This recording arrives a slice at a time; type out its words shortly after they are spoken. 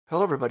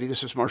Hello, everybody.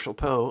 This is Marshall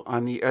Poe.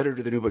 I'm the editor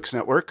of the New Books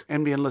Network.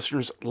 NBN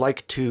listeners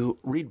like to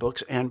read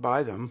books and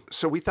buy them.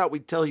 So we thought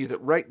we'd tell you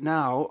that right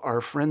now, our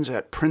friends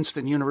at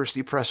Princeton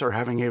University Press are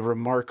having a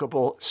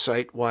remarkable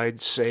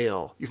site-wide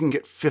sale. You can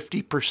get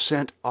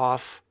 50%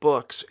 off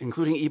books,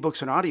 including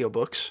ebooks and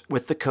audiobooks,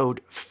 with the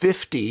code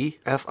 50,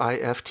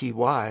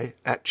 F-I-F-T-Y,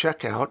 at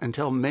checkout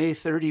until May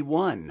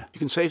 31. You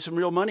can save some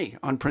real money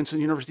on Princeton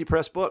University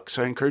Press books.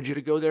 I encourage you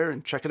to go there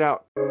and check it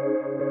out.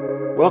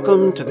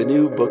 Welcome to the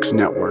New Books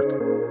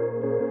Network.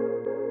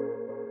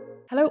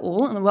 Hello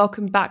all, and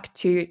welcome back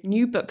to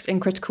New Books in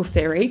Critical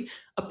Theory,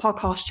 a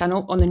podcast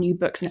channel on the New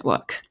Books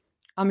Network.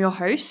 I'm your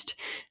host,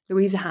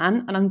 Louisa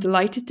Hann, and I'm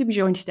delighted to be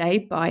joined today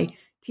by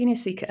Tina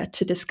Seeker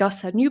to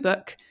discuss her new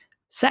book,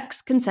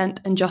 Sex,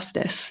 Consent and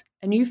Justice,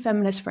 a New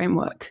Feminist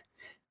Framework,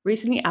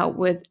 recently out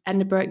with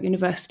Edinburgh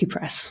University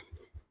Press.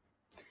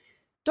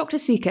 Dr.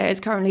 Seeker is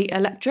currently a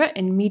lecturer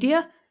in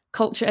media,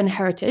 culture and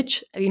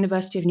heritage at the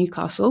University of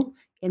Newcastle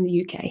in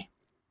the UK.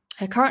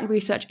 Her current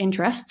research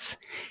interests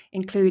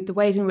include the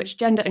ways in which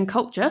gender and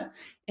culture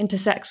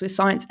intersects with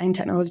science and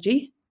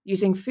technology,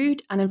 using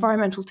food and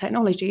environmental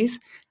technologies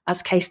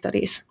as case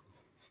studies.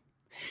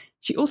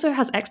 She also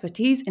has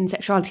expertise in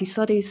sexuality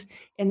studies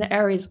in the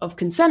areas of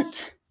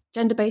consent,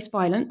 gender-based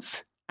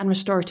violence, and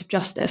restorative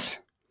justice.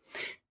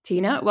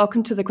 Tina,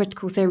 welcome to the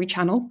Critical Theory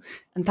channel,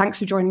 and thanks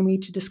for joining me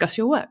to discuss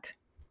your work.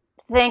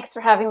 Thanks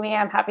for having me.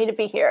 I'm happy to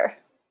be here.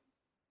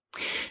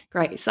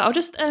 Great. So I'll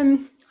just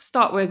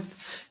start with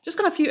just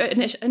kind of a few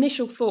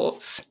initial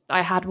thoughts that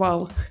I had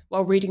while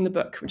reading the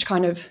book, which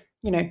kind of,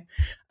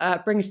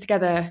 brings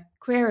together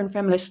queer and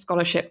feminist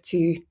scholarship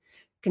to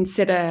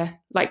consider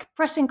like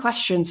pressing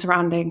questions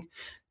surrounding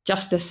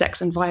justice,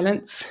 sex and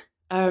violence,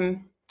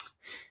 and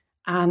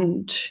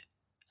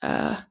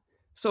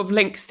sort of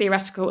links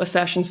theoretical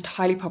assertions to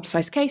highly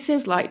publicized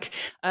cases like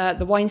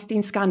the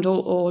Weinstein scandal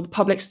or the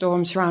public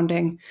storm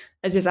surrounding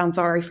Aziz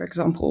Ansari, for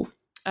example.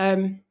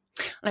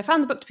 And I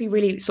found the book to be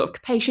really sort of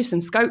capacious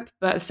in scope,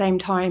 but at the same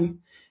time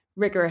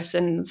rigorous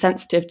and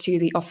sensitive to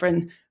the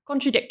often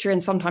contradictory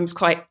and sometimes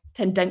quite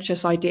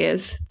tendentious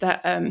ideas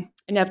that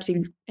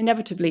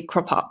inevitably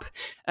crop up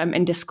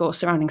in discourse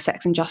surrounding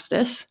sex and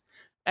justice.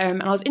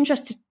 And I was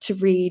interested to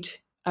read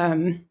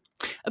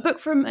a book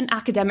from an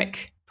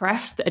academic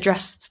press that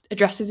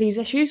addresses these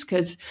issues,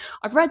 because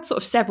I've read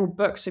sort of several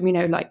books from,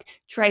 like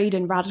trade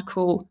and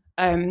radical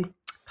kind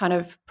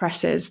of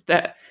presses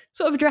that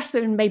sort of address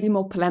them in maybe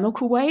more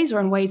polemical ways or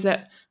in ways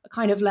that are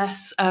kind of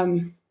less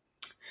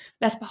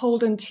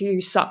beholden to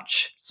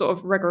such sort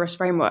of rigorous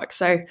frameworks.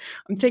 So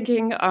I'm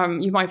thinking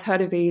you might have heard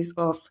of these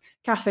of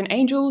Catherine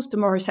Angel's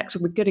Tomorrow Sex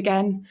Will Be Good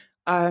Again,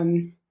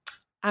 Amir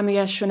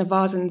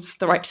Srinivasan's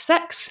The Right to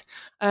Sex.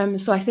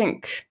 So I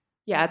think,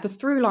 the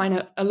through line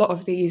of a lot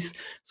of these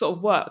sort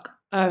of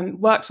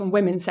works on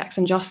women's sex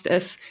and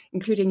justice,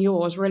 including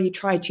yours, really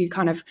try to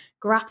kind of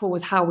grapple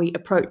with how we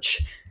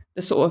approach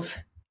the sort of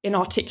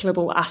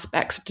inarticulable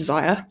aspects of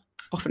desire,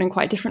 often in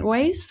quite different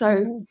ways.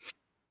 So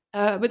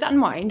with that in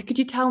mind, could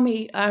you tell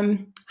me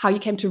how you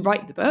came to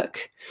write the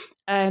book,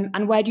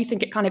 and where do you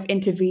think it kind of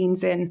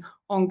intervenes in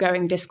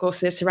ongoing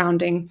discourses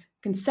surrounding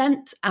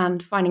consent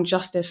and finding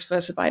justice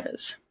for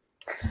survivors?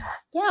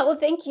 Yeah, well,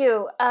 thank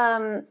you.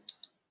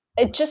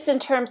 Just in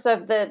terms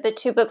of the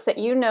two books that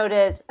you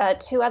noted,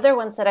 two other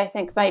ones that I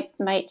think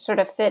might sort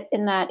of fit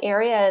in that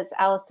area is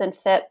Alison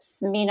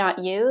Phipps' Me Not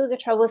You, The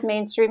Trouble with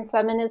Mainstream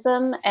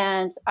Feminism,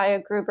 and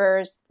Aya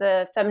Gruber's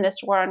The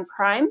Feminist War on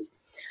Crime.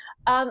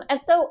 And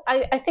so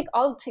I think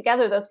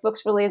altogether those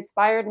books really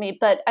inspired me,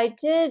 but I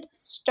did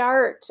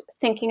start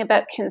thinking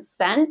about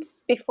consent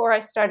before I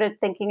started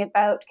thinking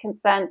about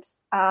consent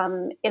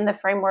in the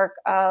framework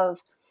of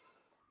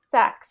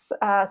sex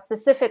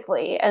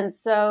specifically. And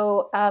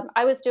so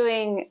I was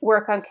doing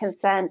work on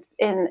consent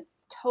in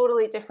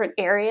totally different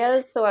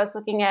areas. So I was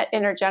looking at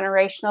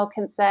intergenerational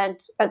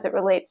consent as it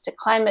relates to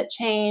climate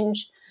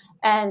change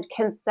and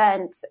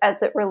consent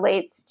as it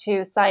relates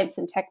to science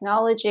and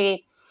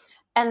technology.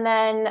 And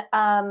then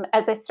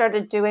as I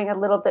started doing a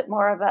little bit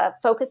more of a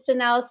focused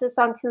analysis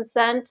on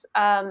consent,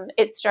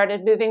 it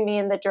started moving me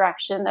in the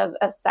direction of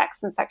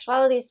sex and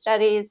sexuality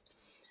studies,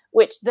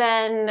 which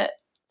then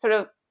sort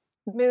of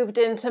moved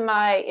into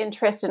my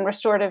interest in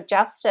restorative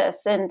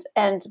justice and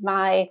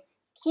my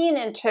keen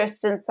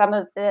interest in some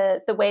of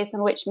the ways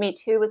in which Me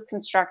Too was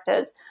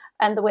constructed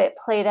and the way it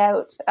played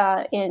out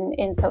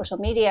in social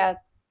media.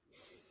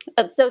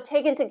 And so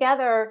taken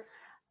together,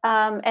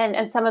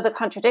 and some of the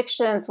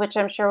contradictions, which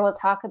I'm sure we'll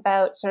talk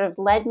about, sort of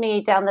led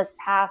me down this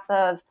path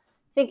of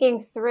thinking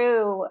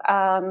through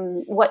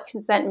what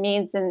consent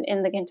means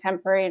in the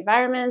contemporary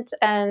environment,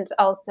 and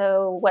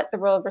also what the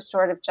role of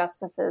restorative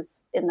justice is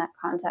in that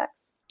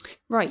context.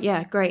 Right,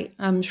 yeah, great.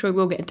 I'm sure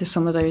we'll get into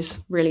some of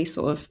those really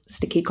sort of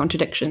sticky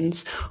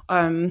contradictions.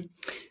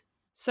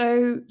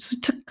 So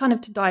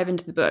to dive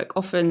into the book,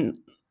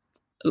 often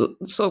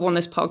sort of on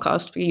this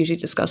podcast, we usually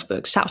discuss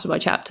books chapter by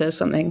chapter,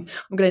 something.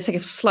 I'm going to take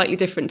a slightly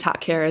different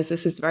tack here, as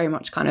this is very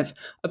much kind of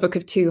a book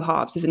of two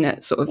halves, isn't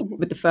it? Sort of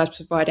with the first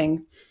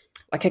providing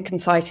like a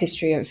concise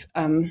history of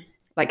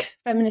like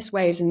feminist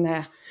waves and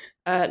their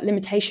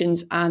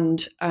limitations,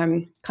 and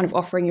kind of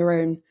offering your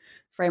own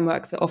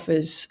framework that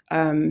offers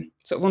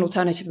sort of an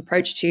alternative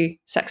approach to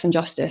sex and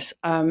justice.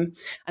 And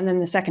then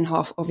the second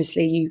half,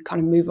 obviously, you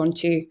kind of move on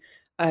to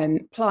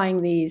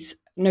applying these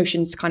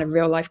notions to kind of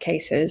real life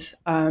cases.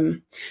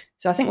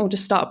 So I think we'll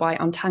just start by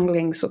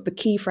untangling sort of the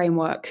key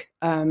framework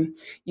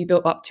you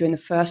built up to in the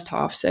first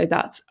half. So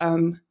that's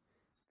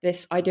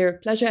this idea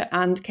of pleasure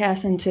and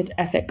care-centered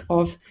ethic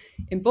of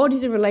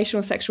embodied and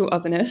relational sexual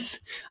otherness.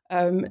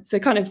 So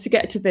kind of to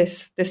get to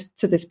this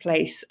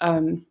place,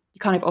 you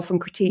kind of often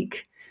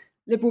critique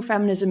liberal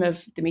feminism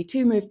of the Me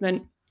Too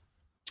movement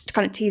to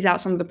kind of tease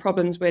out some of the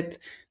problems with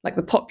like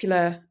the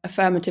popular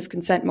affirmative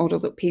consent model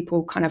that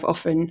people kind of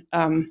often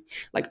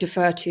like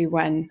defer to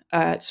when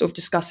sort of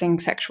discussing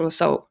sexual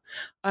assault.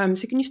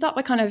 So can you start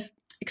by kind of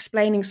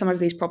explaining some of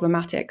these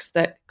problematics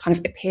that kind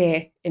of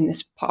appear in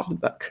this part of the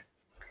book?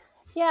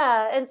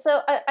 Yeah, and so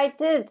I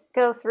did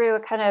go through a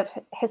kind of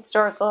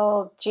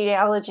historical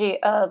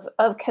genealogy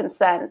of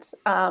consent.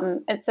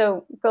 And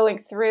so going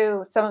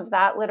through some of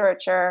that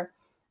literature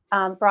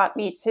brought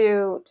me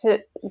to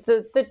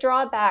the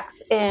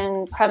drawbacks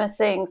in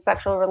premising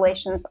sexual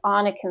relations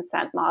on a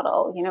consent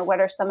model. You know, what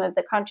are some of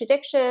the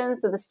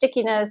contradictions or the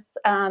stickiness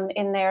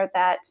in there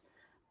that,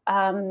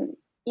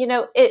 you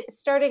know, it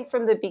starting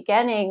from the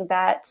beginning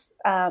that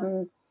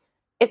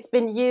it's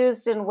been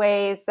used in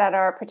ways that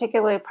are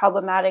particularly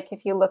problematic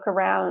if you look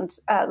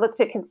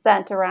at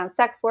consent around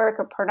sex work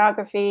or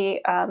pornography,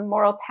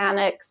 moral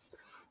panics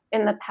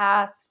in the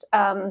past,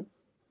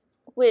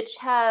 which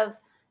have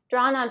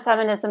drawn on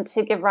feminism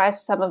to give rise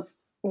to some of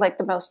like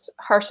the most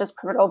harshest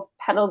criminal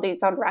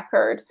penalties on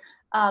record.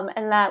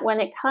 And that when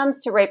it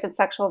comes to rape and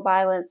sexual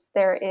violence,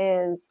 there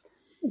is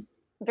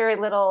very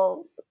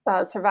little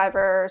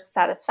survivor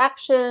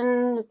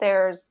satisfaction.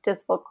 There's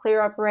dismal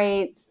clear-up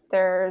rates.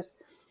 There's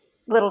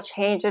little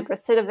change in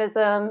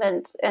recidivism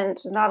and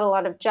not a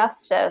lot of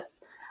justice.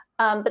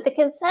 But the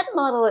consent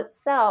model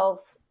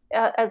itself,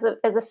 as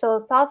a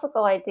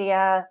philosophical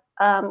idea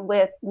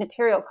with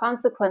material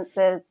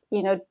consequences,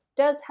 you know,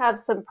 does have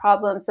some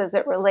problems as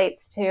it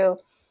relates to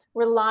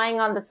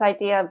relying on this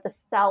idea of the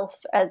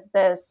self as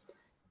this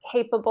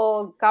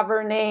capable,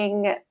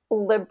 governing,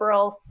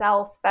 liberal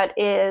self that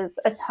is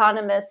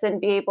autonomous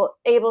and be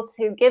able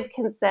to give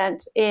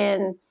consent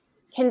in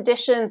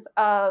conditions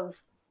of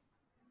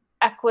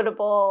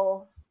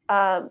equitable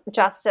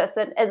justice.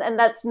 And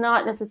that's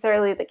not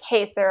necessarily the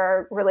case. There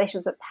are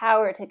relations of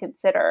power to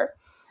consider.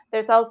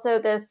 There's also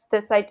this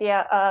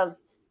idea of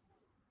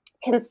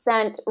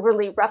consent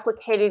really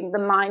replicating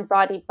the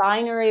mind-body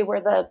binary,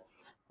 where the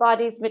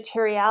body's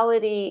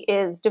materiality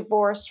is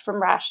divorced from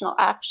rational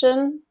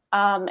action,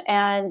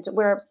 and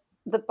where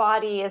the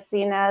body is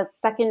seen as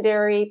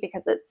secondary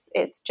because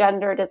it's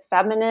gendered as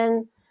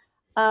feminine.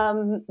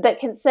 That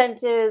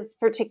consent is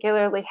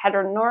particularly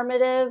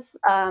heteronormative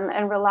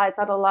and relies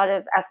on a lot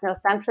of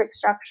ethnocentric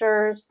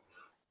structures.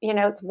 You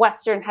know, it's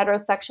Western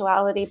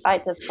heterosexuality by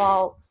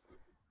default.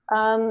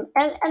 And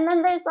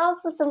then there's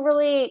also some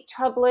really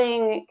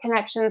troubling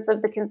connections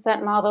of the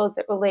consent model as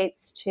it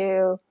relates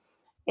to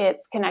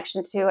its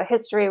connection to a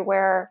history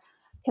where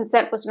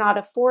consent was not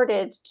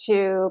afforded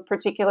to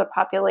particular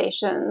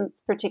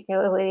populations,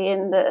 particularly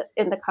in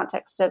the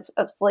context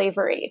of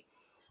slavery.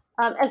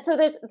 And so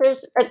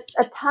there's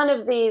a ton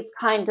of these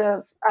kind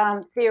of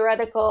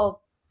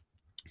theoretical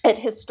and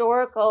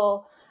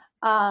historical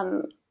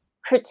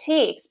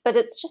critiques, but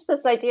it's just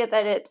this idea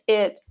that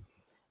it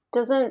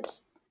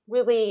doesn't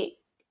really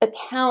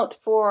account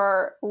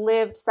for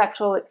lived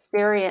sexual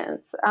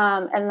experience,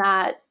 and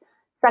that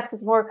sex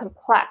is more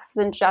complex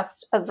than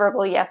just a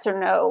verbal yes or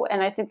no.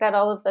 And I think that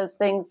all of those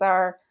things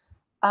are,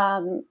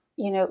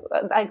 you know,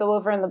 I go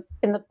over in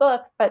the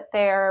book, but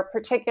they're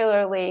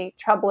particularly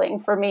troubling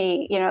for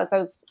me, you know, as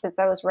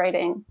I was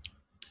writing.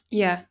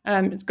 Yeah,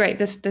 it's great.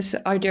 This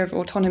idea of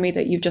autonomy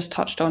that you've just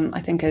touched on,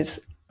 I think,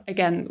 is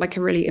again like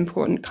a really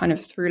important kind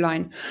of through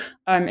line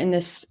in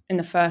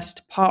the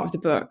first part of the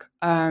book,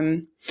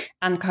 and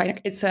kind of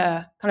it's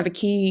a kind of a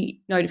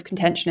key node of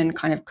contention in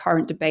kind of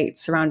current debate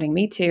surrounding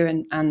Me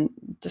Too and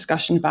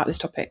discussion about this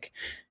topic.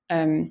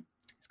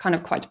 It's kind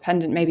of quite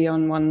dependent maybe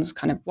on one's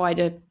kind of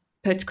wider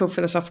political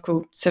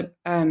philosophy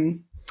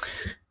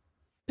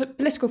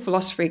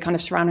kind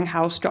of surrounding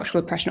how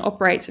structural oppression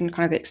operates and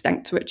kind of the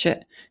extent to which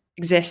it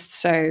exists.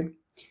 So,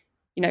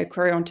 you know,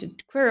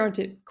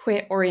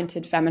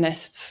 queer-oriented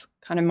feminists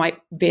kind of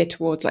might veer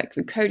towards like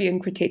Foucauldian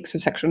critiques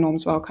of sexual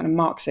norms, while kind of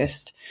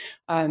Marxist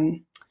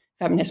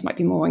feminists might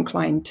be more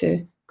inclined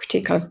to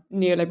critique kind of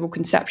neoliberal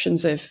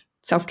conceptions of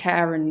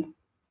self-care and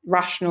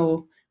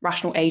rational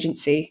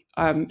agency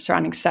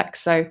surrounding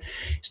sex. So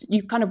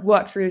you kind of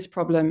work through this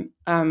problem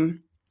to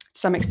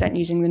some extent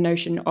using the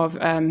notion of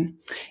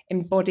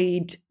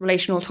embodied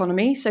relational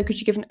autonomy. So could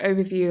you give an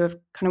overview of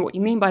kind of what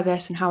you mean by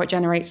this and how it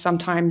generates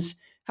sometimes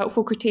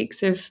helpful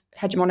critiques of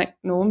hegemonic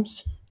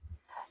norms?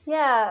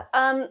 Yeah.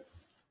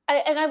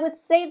 I would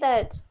say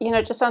that,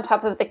 just on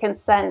top of the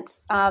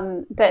consent,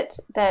 that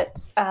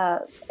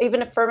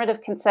even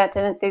affirmative consent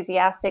and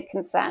enthusiastic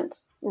consent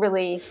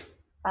really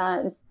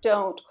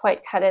don't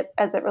quite cut it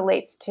as it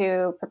relates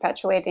to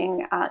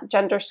perpetuating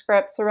gender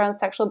scripts around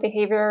sexual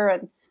behavior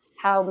and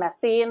how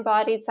messy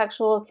embodied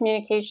sexual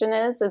communication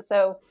is. And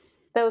so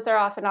those are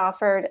often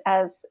offered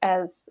as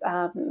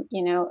a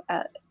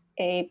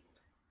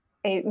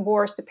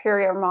more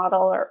superior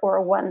model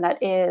or one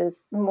that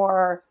is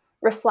more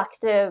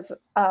reflective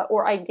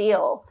or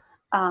ideal.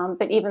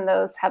 But even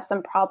those have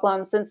some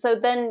problems. And so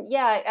then,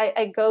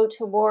 I go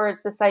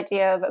towards this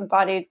idea of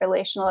embodied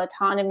relational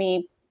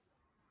autonomy.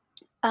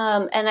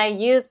 And I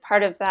use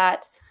part of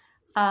that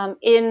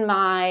in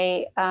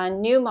my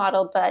new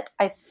model, but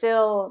I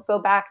still go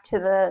back to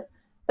the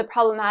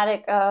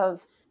problematic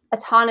of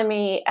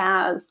autonomy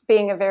as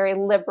being a very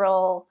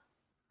liberal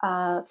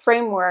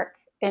framework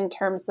in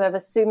terms of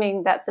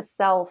assuming that the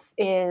self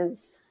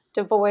is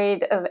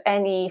devoid of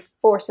any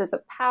forces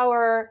of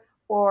power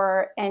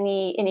or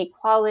any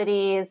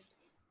inequalities,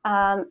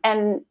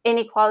 and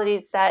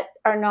inequalities that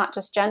are not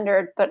just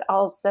gendered, but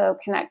also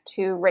connect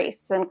to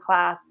race and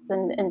class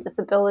and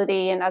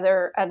disability and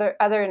other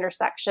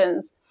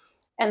intersections.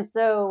 And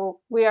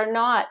so we are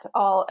not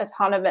all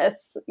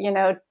autonomous,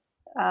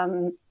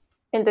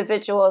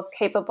 individuals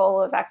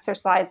capable of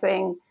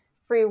exercising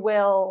free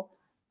will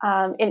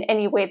in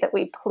any way that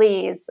we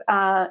please.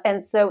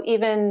 And so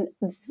even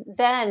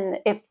then,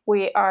 if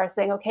we are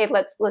saying, okay,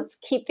 let's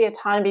keep the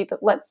autonomy,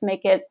 but let's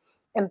make it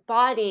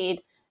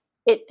embodied,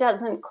 it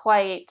doesn't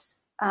quite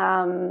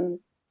pull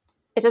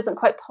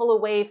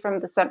away from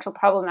the central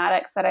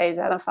problematics that I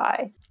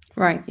identify.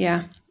 Right.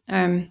 Yeah.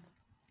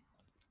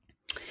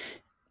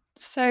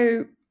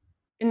 So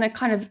in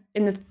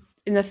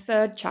the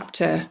third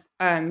chapter,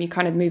 you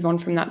kind of move on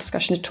from that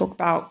discussion to talk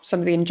about some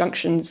of the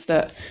injunctions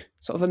that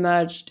sort of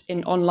emerged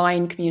in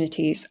online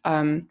communities.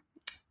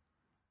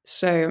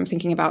 So I'm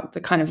thinking about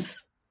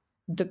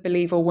the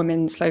Believe All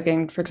Women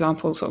slogan, for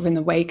example, sort of in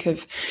the wake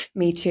of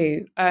Me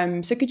Too.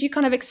 So could you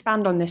kind of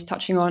expand on this,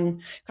 touching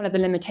on kind of the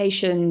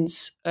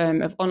limitations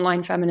of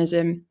online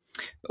feminism,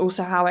 but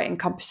also how it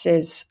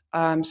encompasses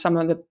some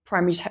of the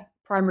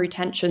primary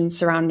tensions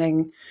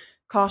surrounding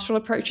carceral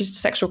approaches to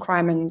sexual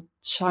crime and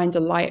shines a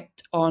light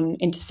on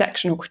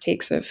intersectional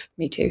critiques of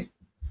Me Too?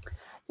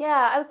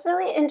 Yeah, I was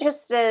really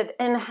interested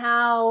in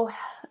how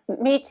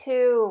Me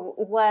Too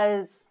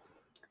was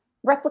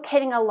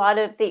replicating a lot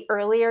of the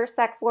earlier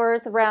sex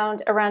wars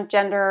around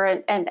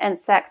gender and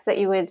sex that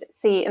you would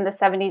see in the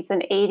 70s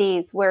and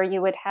 80s, where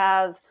you would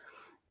have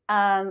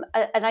an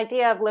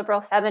idea of liberal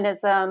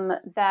feminism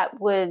that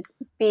would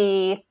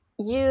be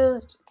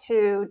used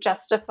to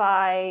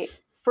justify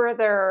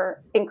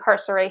further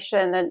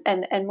incarceration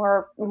and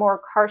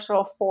more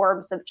carceral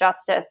forms of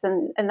justice.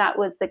 And that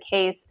was the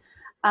case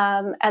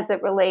as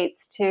it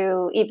relates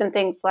to even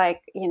things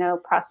like,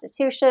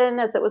 prostitution,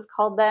 as it was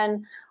called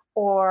then,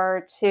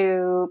 or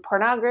to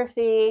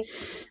pornography.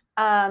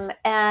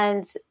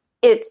 And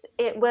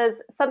it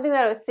was something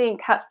that I was seeing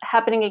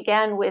happening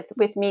again with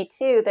Me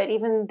Too, that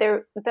even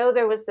though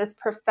there was this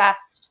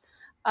professed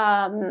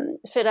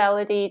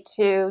fidelity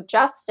to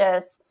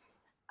justice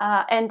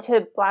and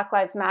to Black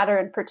Lives Matter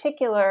in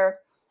particular,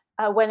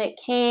 when it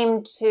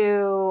came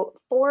to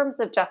forms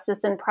of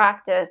justice in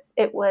practice,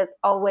 it was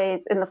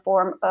always in the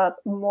form of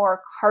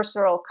more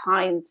carceral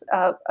kinds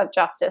of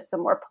justice, so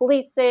more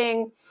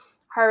policing,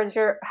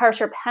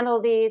 harsher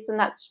penalties, and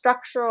that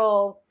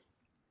structural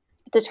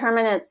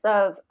determinants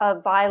of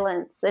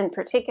violence in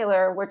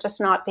particular were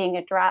just not being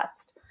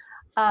addressed.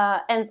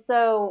 And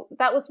so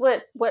that was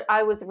what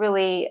I was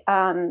really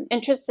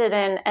interested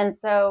in. And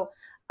so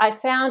I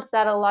found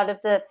that a lot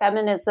of the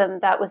feminism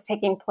that was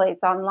taking place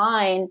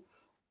online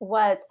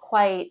was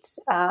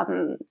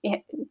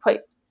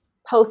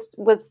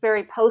was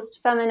very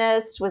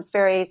post-feminist, was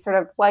very sort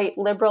of white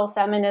liberal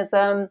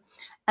feminism,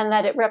 and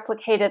that it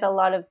replicated a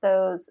lot of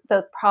those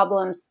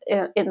problems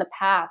in the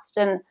past.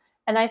 And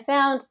I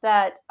found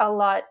that a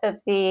lot of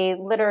the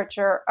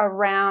literature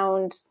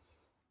around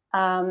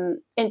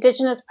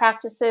Indigenous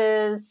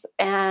practices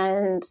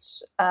and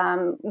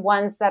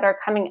ones that are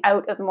coming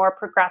out of more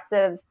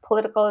progressive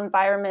political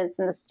environments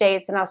in the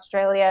States and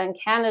Australia and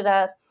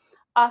Canada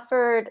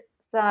offered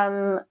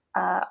some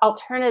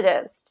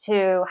alternatives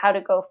to how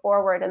to go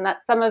forward, and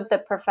that some of the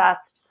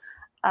professed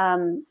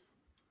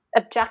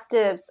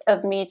objectives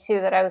of Me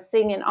Too that I was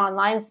seeing in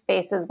online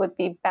spaces would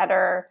be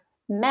better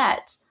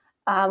met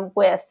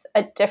with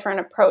a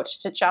different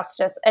approach to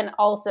justice and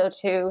also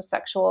to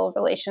sexual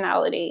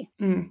relationality.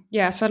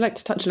 Yeah, so I'd like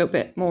to touch a little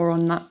bit more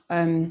on that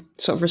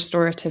sort of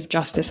restorative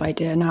justice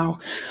idea now,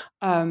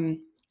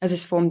 as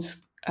this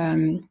forms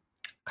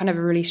kind of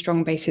a really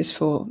strong basis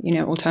for,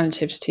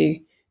 alternatives to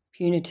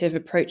punitive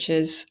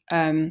approaches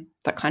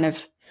that kind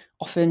of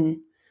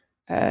often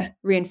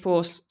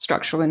reinforce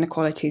structural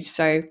inequalities.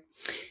 So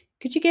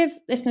could you give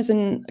listeners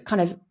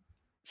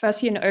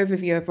firstly an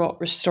overview of what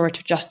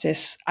restorative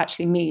justice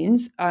actually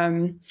means,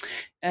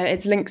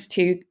 its links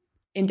to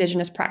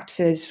Indigenous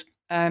practices,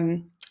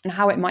 and and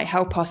how it might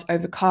help us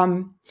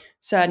overcome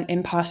certain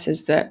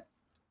impasses that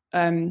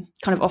kind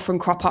of often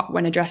crop up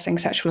when addressing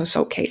sexual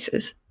assault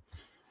cases.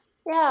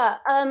 Yeah.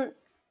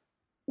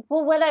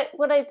 Well,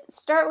 what I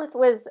start with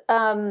was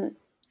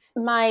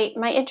my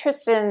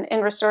interest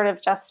in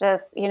restorative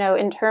justice,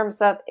 in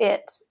terms of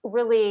it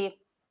really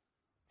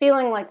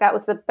feeling like that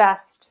was the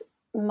best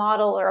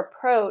model or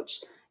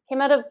approach,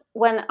 came out of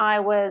when I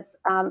was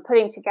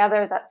putting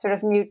together that sort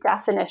of new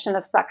definition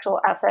of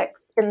sexual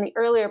ethics in the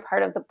earlier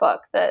part of the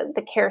book,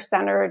 the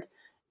care-centered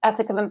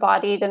ethic of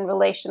embodied and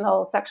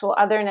relational sexual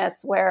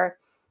otherness, where,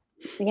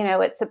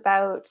 it's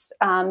about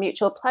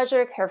mutual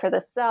pleasure, care for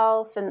the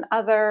self and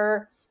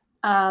other,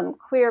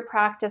 queer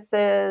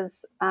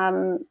practices,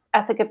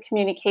 ethic of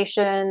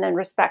communication and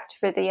respect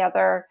for the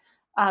other,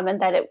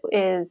 and that it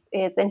is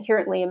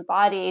inherently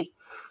embodied.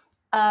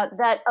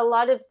 That a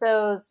lot of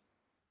those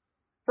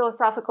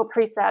philosophical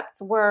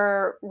precepts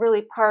were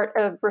really part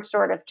of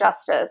restorative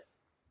justice.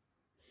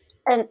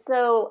 And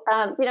so,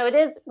 it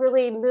is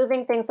really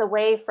moving things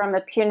away from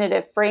a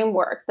punitive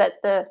framework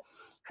that the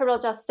criminal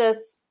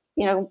justice,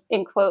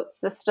 in quotes,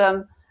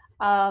 system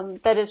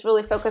that is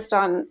really focused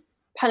on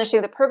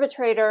punishing the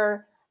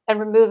perpetrator and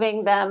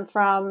removing them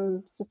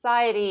from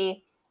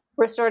society.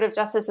 Restorative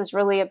justice is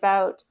really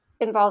about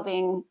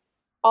involving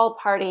all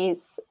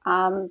parties,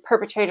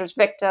 perpetrators,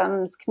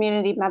 victims,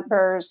 community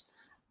members,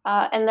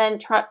 and then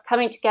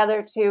coming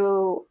together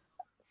to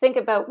think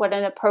about what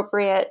an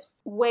appropriate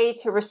way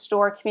to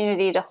restore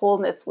community to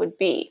wholeness would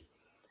be.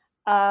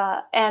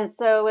 And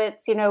so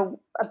it's,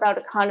 about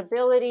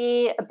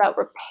accountability, about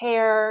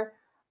repair,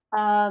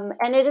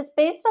 and it is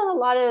based on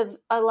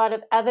a lot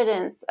of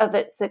evidence of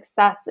its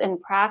success in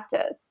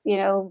practice.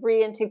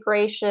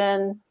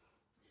 Reintegration,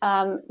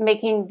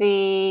 making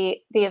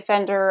the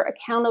offender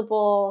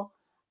accountable,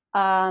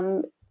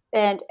 and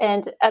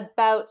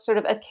about sort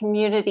of a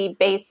community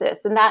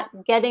basis, and that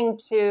getting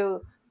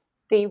to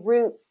the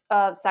roots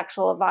of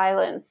sexual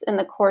violence in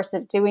the course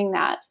of doing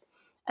that.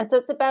 And so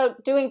it's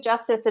about doing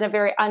justice in a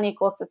very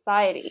unequal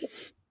society,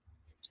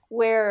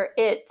 where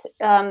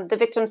the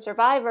victim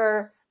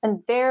survivor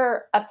and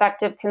their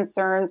affective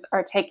concerns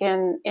are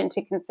taken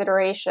into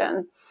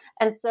consideration.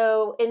 And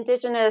so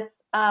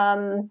Indigenous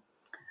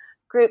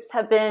groups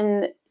have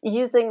been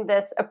using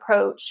this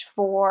approach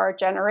for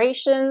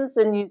generations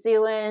in New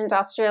Zealand,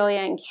 Australia,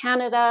 and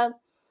Canada.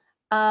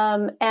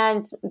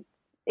 And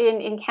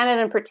in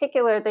Canada in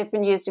particular, they've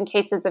been used in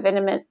cases of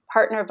intimate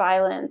partner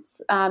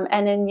violence,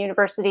 and in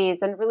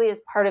universities, and really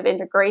as part of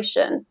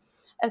integration.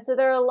 And so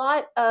there are a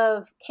lot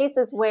of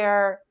cases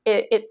where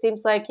it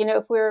seems like,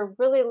 if we're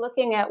really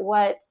looking at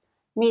what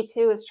Me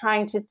Too is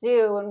trying to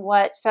do and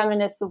what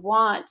feminists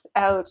want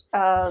out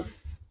of,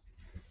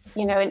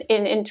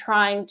 in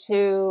trying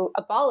to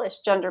abolish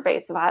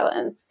gender-based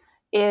violence,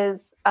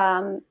 is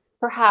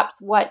perhaps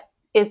what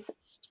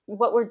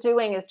we're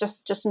doing is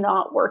just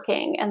not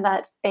working, and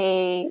that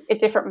a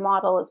different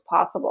model is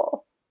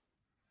possible.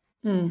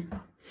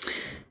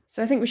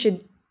 So I think we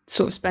should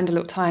sort of spend a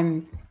little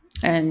time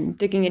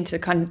digging into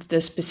kind of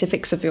the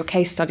specifics of your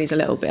case studies a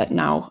little bit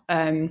now,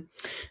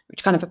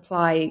 which kind of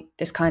apply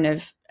this kind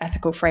of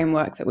ethical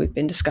framework that we've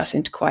been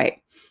discussing to quite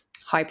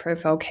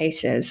high-profile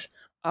cases.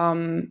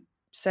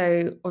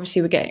 So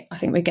obviously we're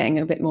getting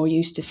a bit more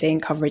used to seeing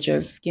coverage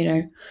of,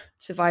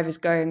 survivors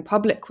going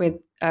public with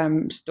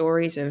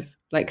stories of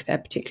like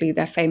particularly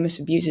their famous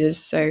abusers.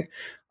 So,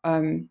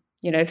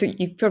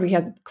 you probably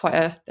had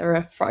there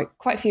are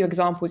quite a few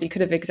examples you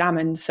could have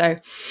examined. So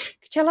could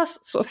you tell us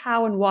sort of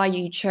how and why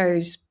you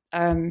chose,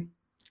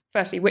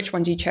 firstly, which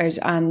ones you chose,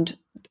 and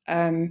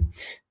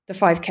the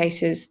 5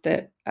 cases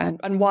that,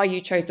 and why you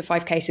chose the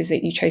 5 cases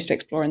that you chose to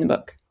explore in the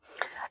book?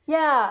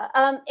 Yeah,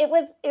 it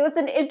was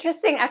an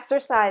interesting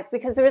exercise,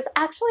 because there was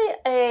actually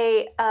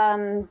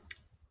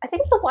I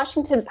think it's the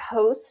Washington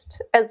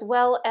Post, as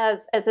well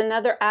as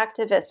another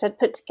activist, had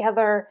put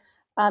together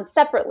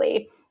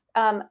separately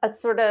a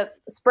sort of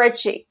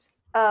spreadsheet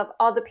of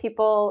all the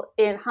people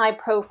in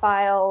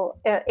high-profile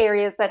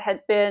areas that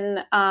had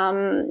been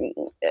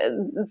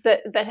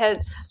that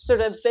had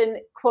sort of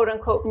been "quote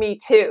unquote" Me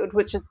Too'd,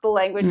 which is the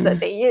language that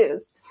they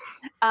used.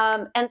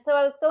 And so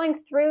I was going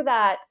through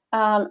that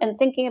and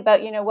thinking about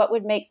what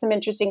would make some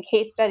interesting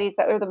case studies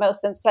that were the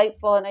most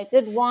insightful. And I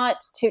did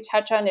want to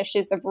touch on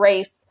issues of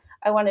race.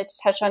 I wanted to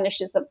touch on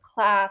issues of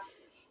class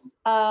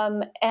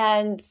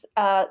and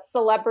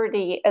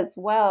celebrity as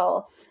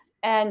well.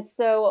 And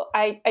so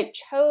I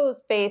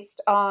chose based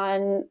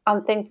on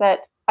things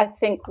that I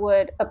think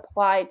would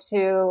apply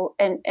to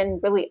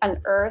and really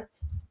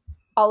unearth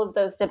all of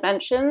those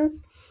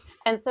dimensions.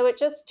 And so it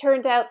just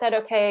turned out that,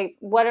 okay,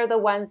 what are the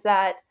ones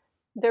that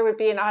there would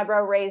be an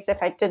eyebrow raised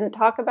if I didn't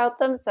talk about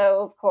them?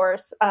 So, of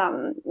course,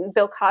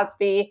 Bill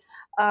Cosby,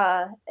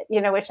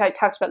 which I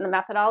talked about in the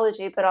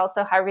methodology, but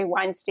also Harvey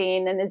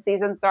Weinstein and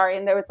Aziz Ansari.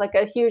 And there was like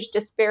a huge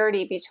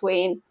disparity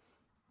between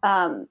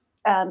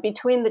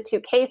the 2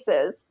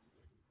 cases.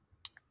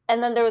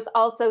 And then there was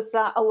also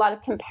a lot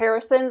of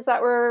comparisons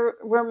that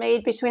were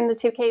made between the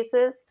 2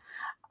 cases.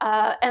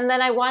 And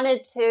then I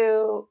wanted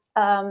to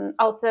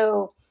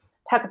also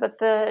talk about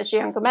the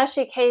Jian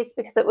Ghomeshi case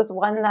because it was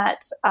one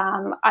that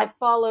I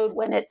followed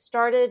when it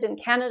started in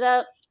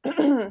Canada.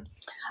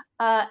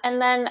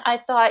 And then I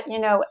thought,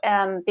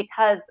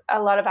 because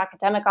a lot of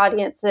academic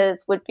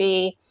audiences would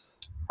be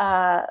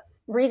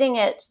reading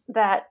it,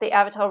 that the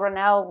Avital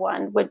Ronell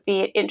one would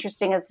be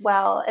interesting as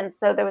well. And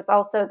so there was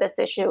also this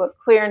issue of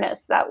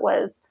queerness that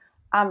was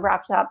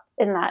wrapped up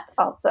in that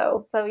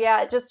also. So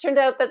yeah, it just turned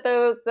out that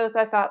those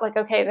I thought like,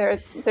 okay,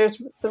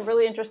 there's some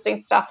really interesting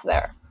stuff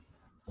there.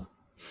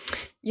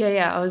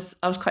 Yeah. I was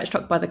quite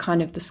struck by the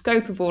kind of the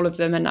scope of all of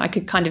them, and I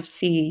could kind of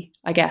see,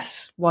 I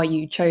guess, why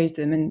you chose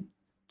them and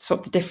sort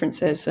of the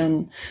differences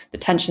and the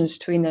tensions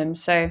between them.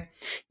 So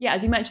yeah,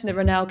 as you mentioned, the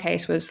Ronell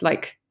case was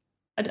like,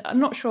 I'm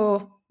not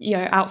sure,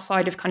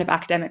 outside of kind of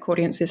academic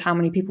audiences, how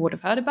many people would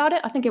have heard about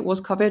it. I think it was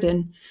covered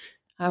in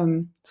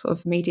sort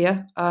of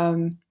media.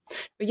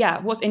 But yeah,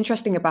 what's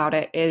interesting about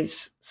it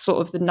is sort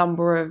of the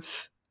number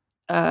of,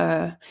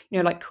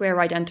 like queer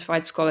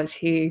identified scholars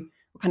who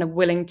were kind of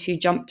willing to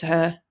jump to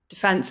her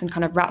defense and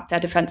kind of wrap their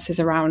defenses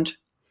around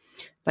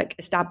like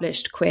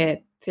established queer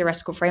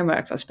theoretical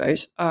frameworks, I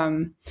suppose.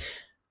 So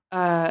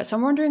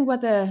I'm wondering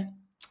whether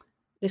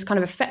this kind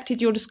of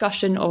affected your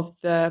discussion of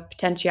the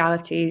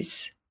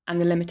potentialities and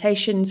the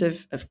limitations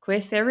of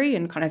queer theory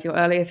and kind of your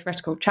earlier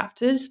theoretical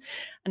chapters,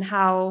 and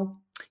how,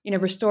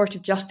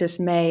 restorative justice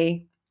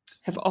may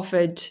have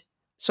offered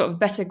sort of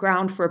better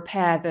ground for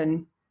repair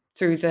than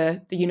through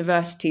the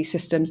university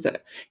systems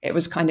that it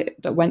was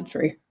that went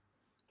through.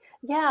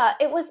 Yeah,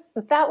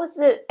 that was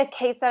a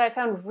case that I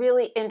found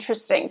really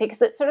interesting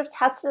because it sort of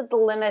tested the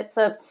limits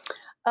of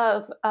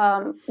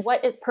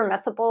what is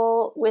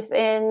permissible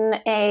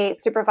within a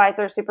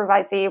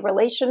supervisor-supervisee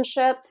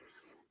relationship,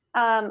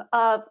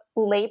 of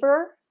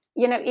labor,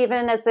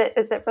 even as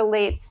it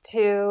relates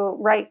to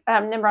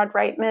Nimrod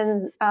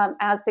Reitman,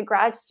 as the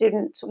grad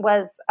student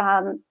was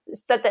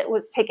said that it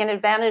was taken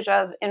advantage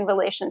of in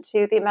relation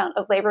to the amount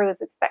of labor it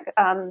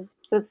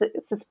was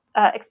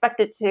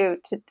expected to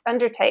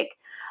undertake.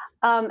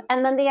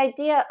 And then the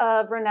idea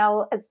of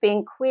Ronell as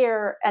being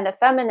queer and a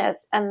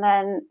feminist, and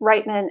then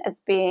Reitman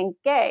as being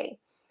gay.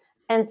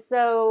 And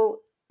so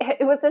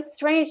it was this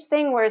strange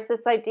thing where it's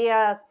this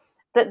idea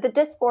that the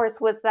discourse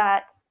was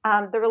that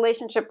the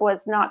relationship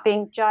was not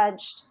being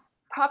judged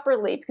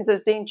properly because it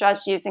was being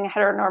judged using a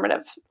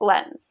heteronormative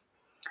lens,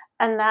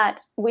 and that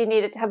we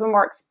needed to have a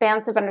more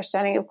expansive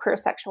understanding of queer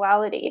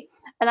sexuality.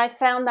 And I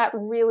found that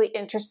really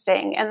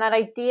interesting. And that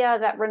idea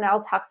that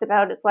Ronell talks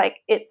about is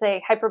like, it's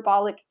a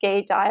hyperbolic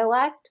gay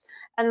dialect,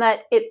 and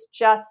that it's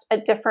just a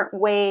different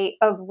way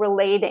of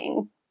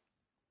relating.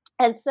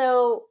 And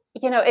so,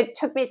 it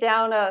took me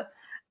down a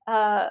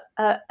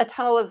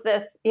tunnel of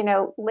this,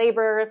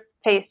 labor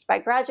faced by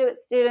graduate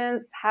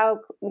students, how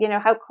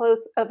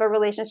close of a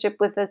relationship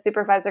with a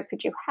supervisor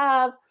could you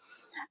have?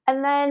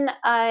 And then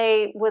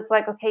I was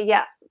like, okay,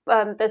 yes,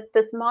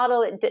 this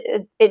model,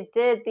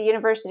 the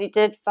university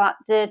did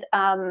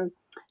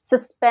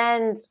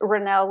suspend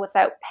Ronell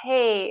without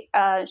pay.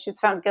 She was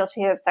found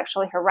guilty of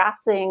sexually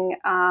harassing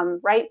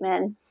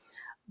Reitman.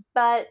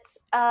 But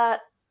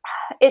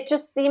it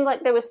just seemed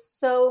like there was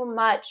so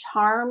much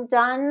harm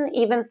done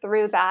even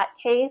through that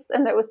case.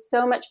 And there was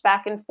so much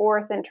back and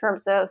forth in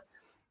terms of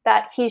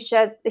that he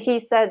said,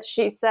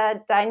 she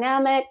said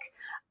dynamic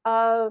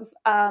of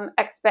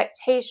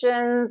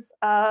expectations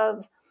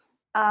of,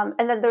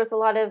 and then there was a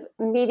lot of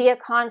media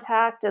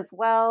contact as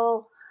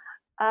well,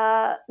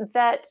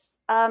 that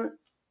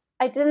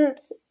I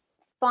didn't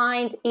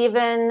find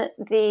even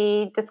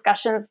the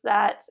discussions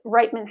that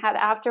Reitman had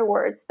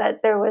afterwards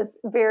that there was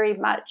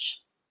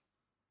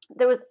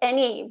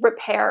any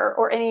repair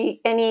or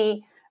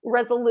any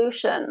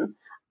resolution.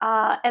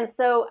 And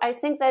so I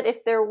think that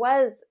if there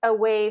was a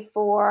way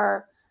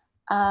for,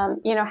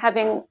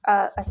 having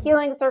a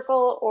healing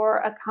circle or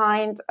a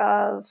kind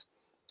of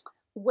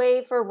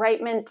way for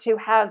Reitman to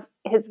have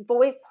his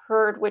voice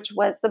heard, which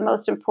was the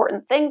most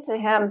important thing to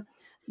him,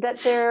 that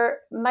there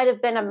might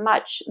have been a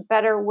much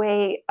better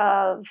way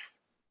of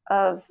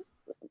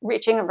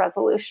reaching a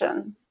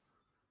resolution.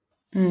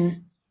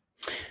 Mm.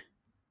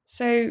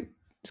 So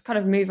let's kind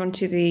of move on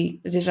to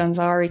the Aziz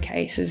Ansari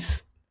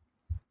case.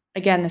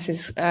 Again, this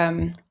is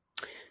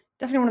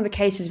definitely one of the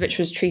cases which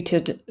was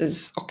treated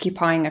as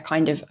occupying a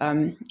kind of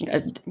a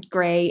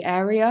grey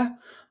area.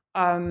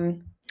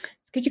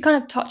 Could you kind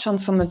of touch on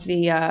some of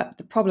the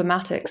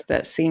problematics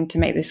that seem to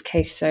make this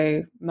case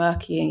so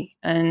murky,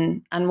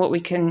 and what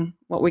we can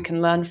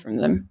learn from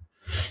them?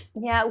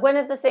 Yeah, one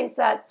of the things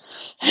that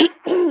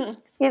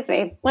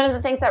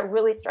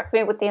really struck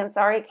me with the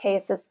Ansari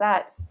case is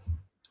that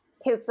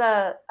he's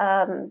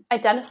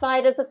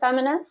identified as a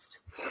feminist,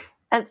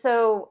 and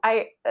so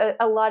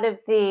a lot of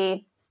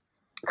the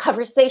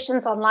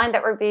conversations online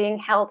that were being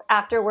held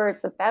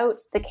afterwards about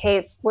the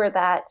case were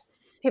that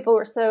people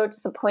were so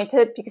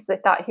disappointed because they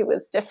thought he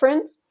was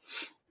different.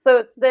 So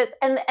it's this,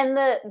 and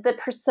the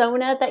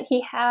persona that he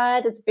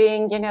had as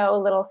being, a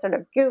little sort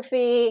of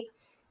goofy,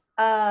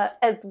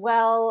 as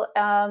well,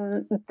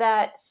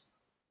 that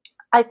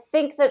I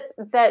think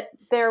that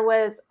there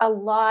was a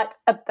lot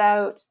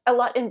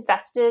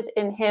invested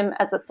in him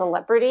as a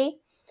celebrity.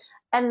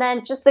 And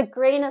then just the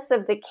grayness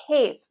of the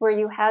case, where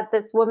you had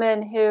this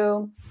woman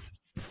who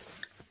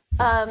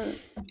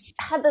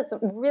had this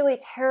really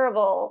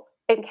terrible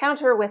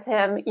encounter with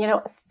him,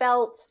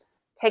 felt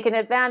taken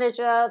advantage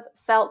of,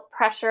 felt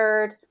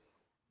pressured,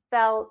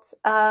 felt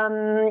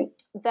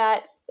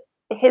that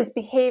his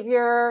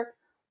behavior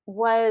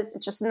was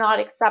just not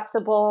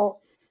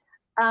acceptable.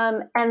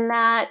 And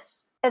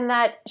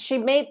that she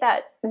made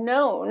that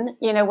known,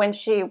 when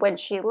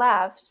she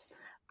left.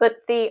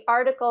 But the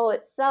article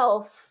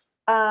itself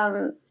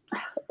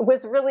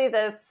was really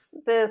this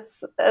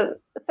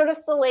sort of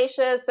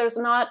salacious. There's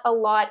not a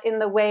lot in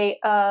the way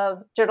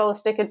of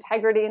journalistic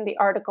integrity in the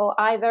article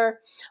either,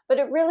 but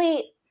it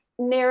really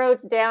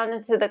narrowed down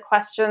into the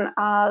question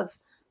of,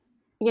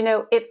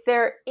 if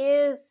there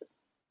is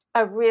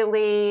a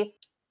really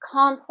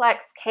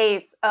complex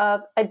case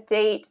of a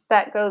date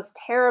that goes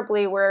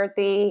terribly, where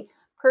the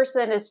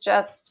person is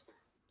just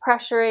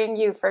pressuring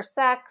you for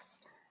sex,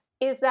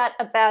 is that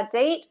a bad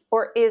date,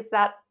 or is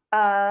that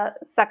a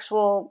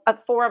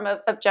form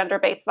of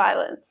gender-based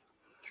violence?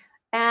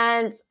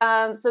 And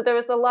so there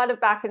was a lot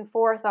of back and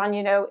forth on,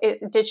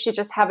 did she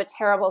just have a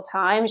terrible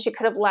time? She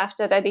could have left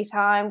at any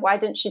time. Why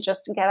didn't she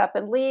just get up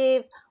and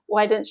leave?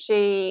 Why didn't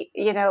she,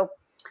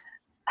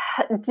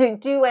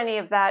 do any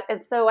of that?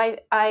 And so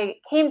I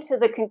came to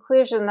the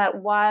conclusion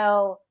that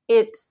while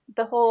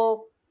the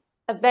whole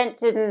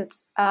event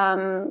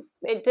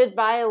it did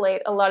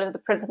violate a lot of the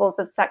principles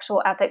of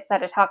sexual ethics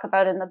that I talk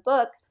about in the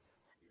book,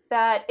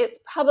 that it's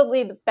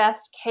probably the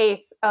best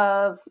case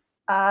of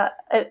an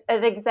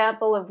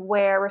example of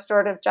where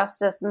restorative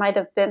justice might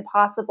have been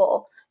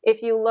possible.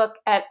 If you look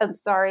at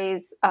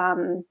Ansari's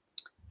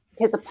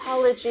his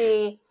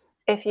apology,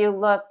 if you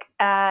look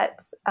at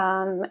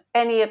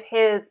any of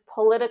his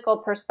political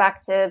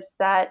perspectives,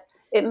 that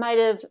it might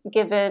have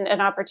given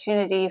an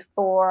opportunity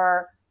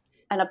for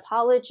an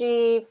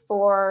apology,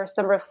 for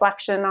some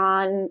reflection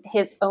on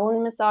his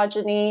own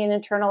misogyny and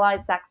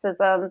internalized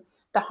sexism,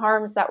 the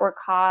harms that were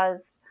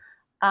caused,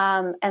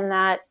 and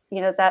that,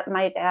 that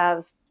might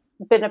have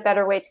been a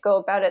better way to go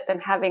about it than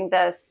having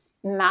this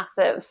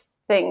massive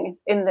thing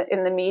in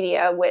the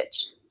media,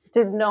 which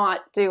did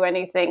not do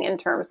anything in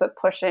terms of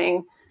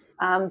pushing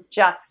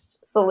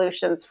just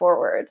solutions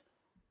forward.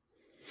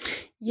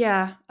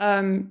 Yeah,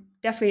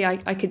 definitely.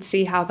 I could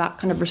see how that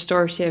kind of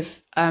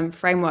restorative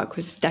framework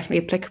was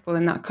definitely applicable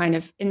in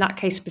that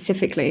case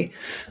specifically.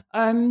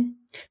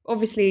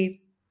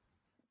 Obviously,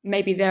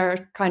 maybe there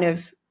are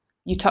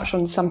you touched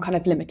on some kind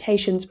of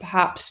limitations,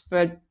 perhaps,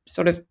 for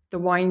sort of the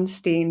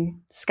Weinstein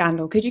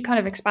scandal. Could you kind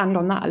of expand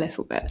on that a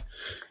little bit?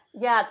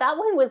 Yeah, that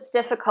one was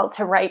difficult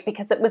to write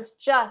because it was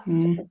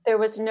just there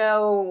was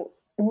no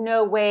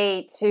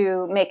way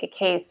to make a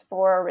case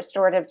for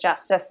restorative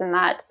justice in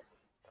that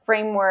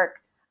framework.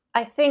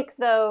 I think,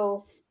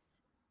 though,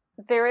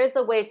 there is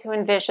a way to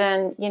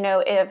envision,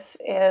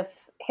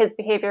 if his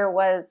behavior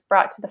was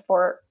brought to the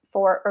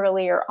fore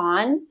earlier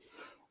on,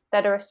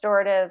 that a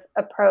restorative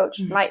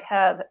approach might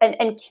have,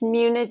 and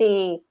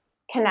community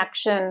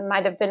connection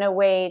might have been a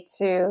way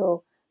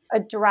to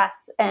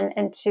address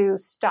and to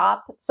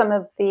stop some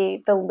of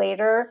the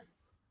later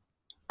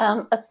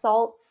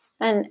assaults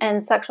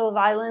and sexual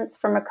violence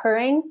from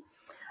occurring.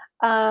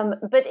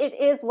 But it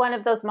is one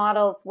of those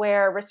models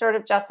where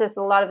restorative justice,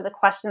 a lot of the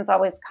questions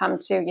always come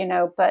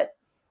to, but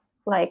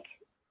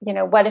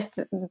what if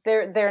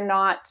they're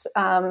not,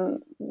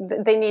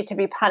 they need to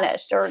be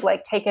punished or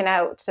taken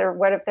out, or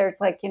what if there's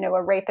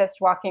a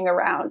rapist walking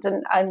around?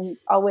 And I'm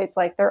always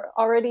there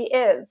already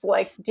is.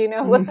 Do you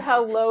know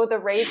how low the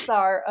rates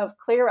are of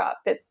clear up?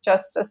 It's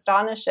just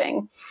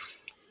astonishing.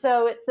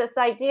 So it's this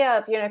idea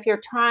of, if you're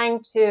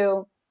trying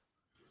to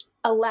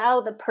allow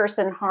the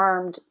person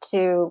harmed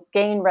to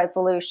gain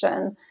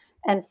resolution,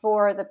 and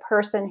for the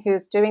person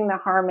who's doing the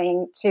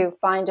harming to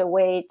find a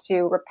way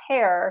to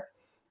repair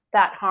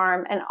that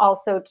harm and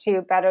also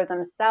to better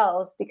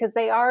themselves, because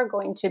they are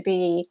going to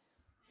be,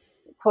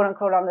 quote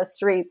unquote, on the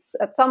streets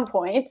at some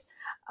point,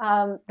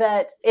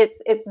 that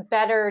it's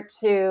better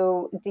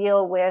to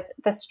deal with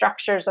the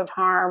structures of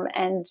harm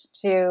and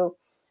to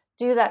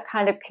do that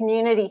kind of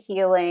community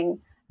healing.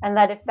 And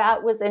that if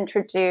that was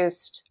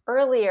introduced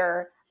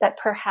earlier, that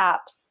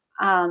perhaps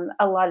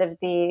a lot of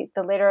the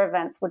later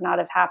events would not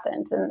have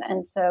happened.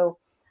 And so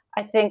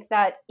I think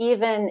that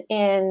even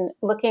in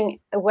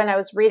when I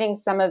was reading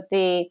some of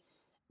the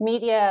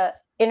media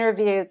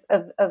interviews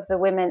of the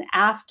women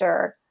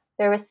after,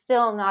 there was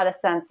still not a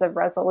sense of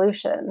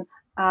resolution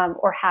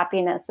or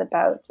happiness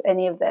about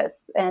any of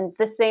this. And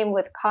the same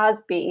with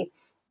Cosby,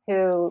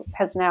 who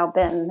has now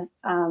been,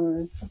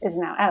 is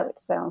now out.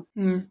 So,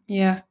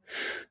 yeah.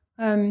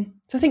 So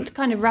I think to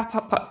kind of wrap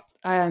up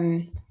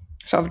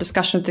sort of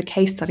discussion of the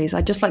case studies,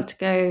 I'd just like to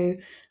go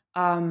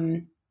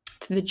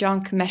to the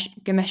Jian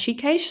Ghomeshi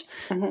case,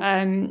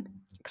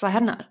 because I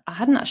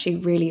hadn't actually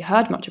really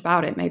heard much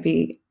about it.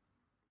 Maybe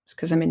it's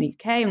because I'm in the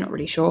UK, I'm not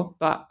really sure.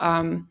 But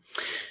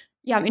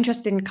Yeah, I'm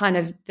interested in kind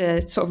of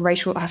the sort of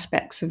racial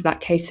aspects of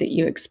that case that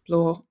you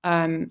explore.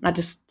 I'd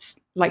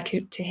just like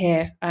to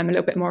hear a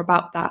little bit more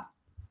about that.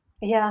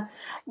 Yeah,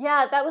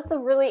 that was a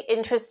really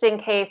interesting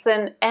case,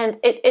 and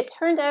it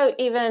turned out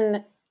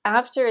even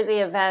after the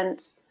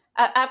event,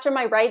 after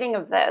my writing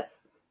of this,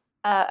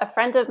 a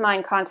friend of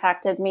mine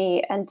contacted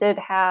me and did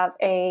have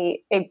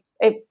a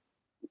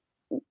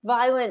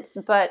violent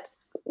but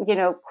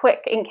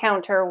quick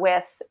encounter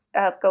with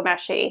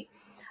Ghomeshi,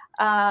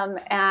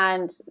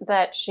 and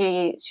that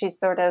she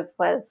sort of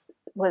was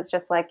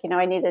just like,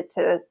 I needed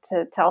to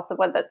tell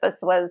someone that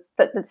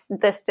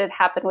this did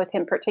happen with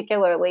him,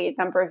 particularly a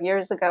number of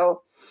years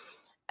ago.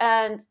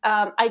 And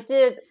I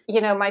did,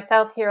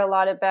 myself hear a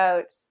lot of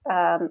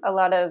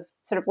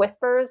sort of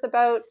whispers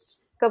about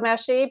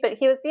Ghomeshi, but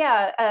he was,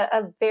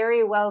 a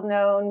very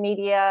well-known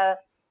media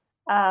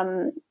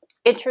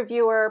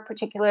interviewer,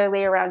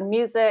 particularly around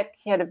music.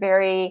 He had a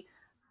very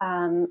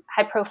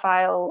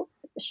high-profile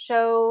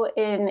show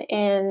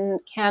in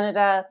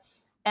Canada,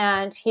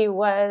 and he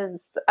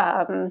was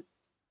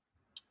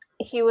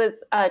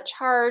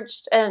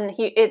charged, and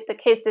the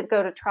case did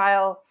go to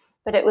trial,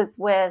 but it was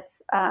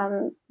with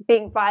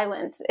being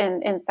violent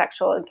in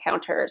sexual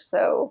encounters,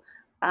 so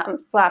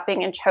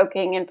slapping and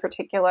choking in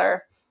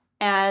particular.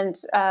 And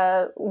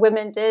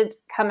women did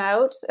come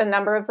out, a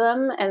number of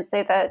them, and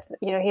say that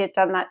he had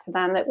done that to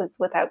them. It was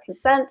without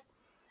consent.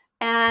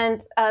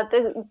 And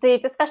the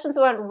discussions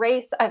around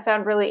race I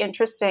found really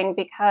interesting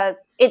because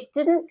it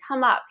didn't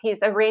come up.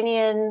 He's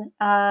Iranian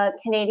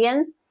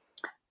Canadian,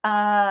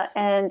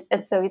 and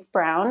so he's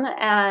brown.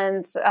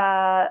 And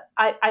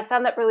I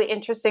found that really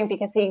interesting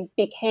because he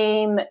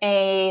became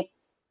a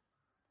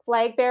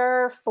flag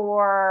bearer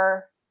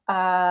for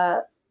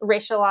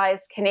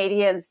racialized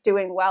Canadians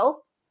doing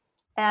well.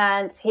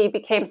 And he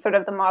became sort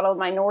of the model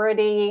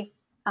minority,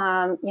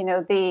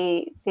 the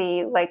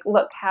like,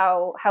 look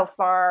how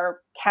far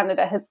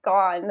Canada has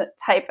gone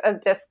type of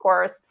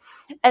discourse.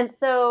 And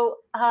so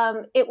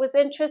it was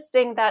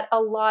interesting that a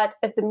lot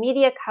of the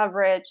media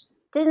coverage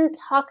didn't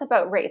talk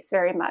about race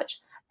very much.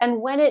 And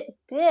when it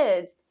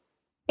did,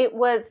 it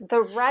was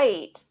the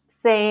right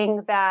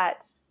saying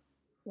that,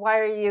 why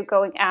are you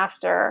going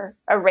after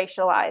a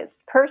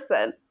racialized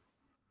person?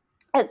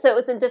 And so it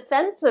was in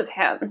defense of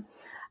him.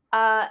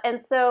 And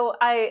so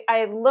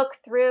I look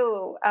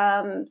through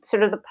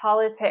sort of the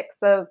politics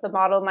of the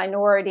model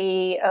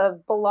minority,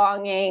 of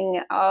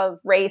belonging, of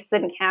race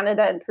in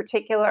Canada in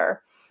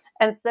particular.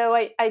 And so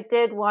I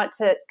did want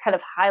to kind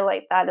of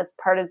highlight that as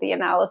part of the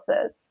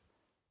analysis.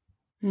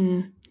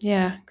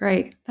 Yeah,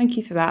 great. Thank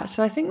you for that.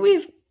 So I think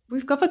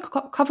we've covered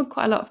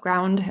quite a lot of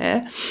ground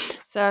here.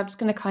 So I'm just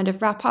going to kind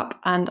of wrap up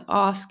and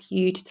ask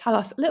you to tell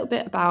us a little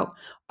bit about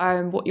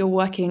what you're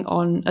working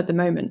on at the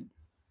moment.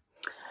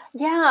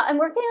 Yeah, I'm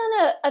working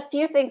on a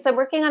few things. I'm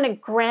working on a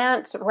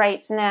grant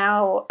right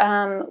now,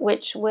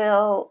 which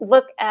will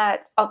look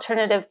at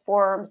alternative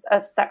forms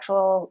of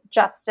sexual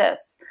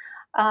justice.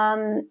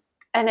 And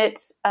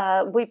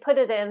we put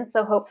it in,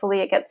 so hopefully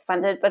it gets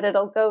funded, but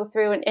it'll go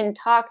through and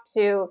talk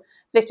to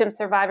victim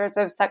survivors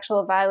of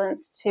sexual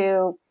violence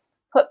to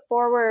put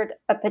forward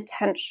a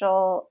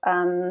potential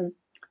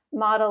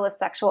model of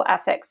sexual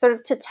ethics, sort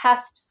of to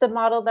test the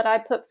model that I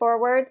put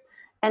forward,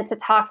 and to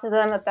talk to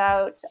them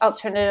about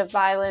alternative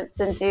violence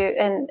and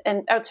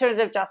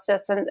alternative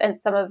justice and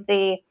some of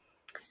the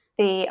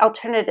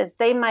alternatives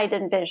they might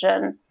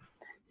envision.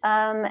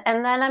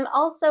 And then I'm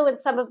also, in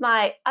some of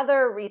my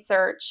other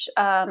research,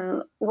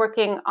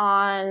 working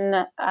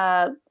on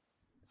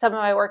some of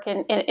my work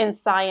in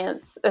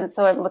science. And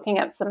so I'm looking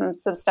at some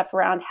stuff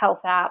around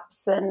health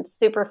apps and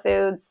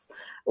superfoods,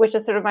 which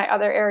is sort of my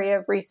other area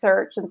of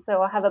research. And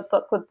so I'll have a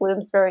book with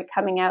Bloomsbury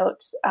coming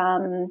out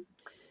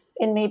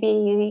in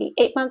maybe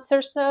 8 months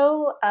or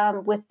so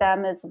with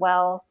them as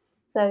well.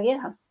 So,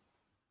 yeah.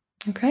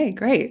 Okay,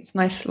 great. It's a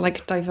nice,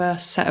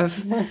 diverse set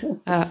of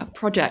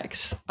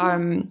projects.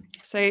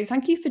 So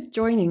thank you for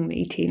joining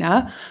me,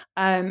 Tina.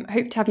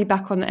 Hope to have you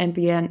back on the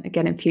NBN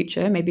again in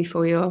future, maybe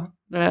for your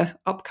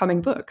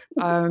upcoming book.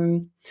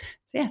 So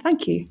yeah,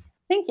 thank you.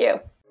 Thank you.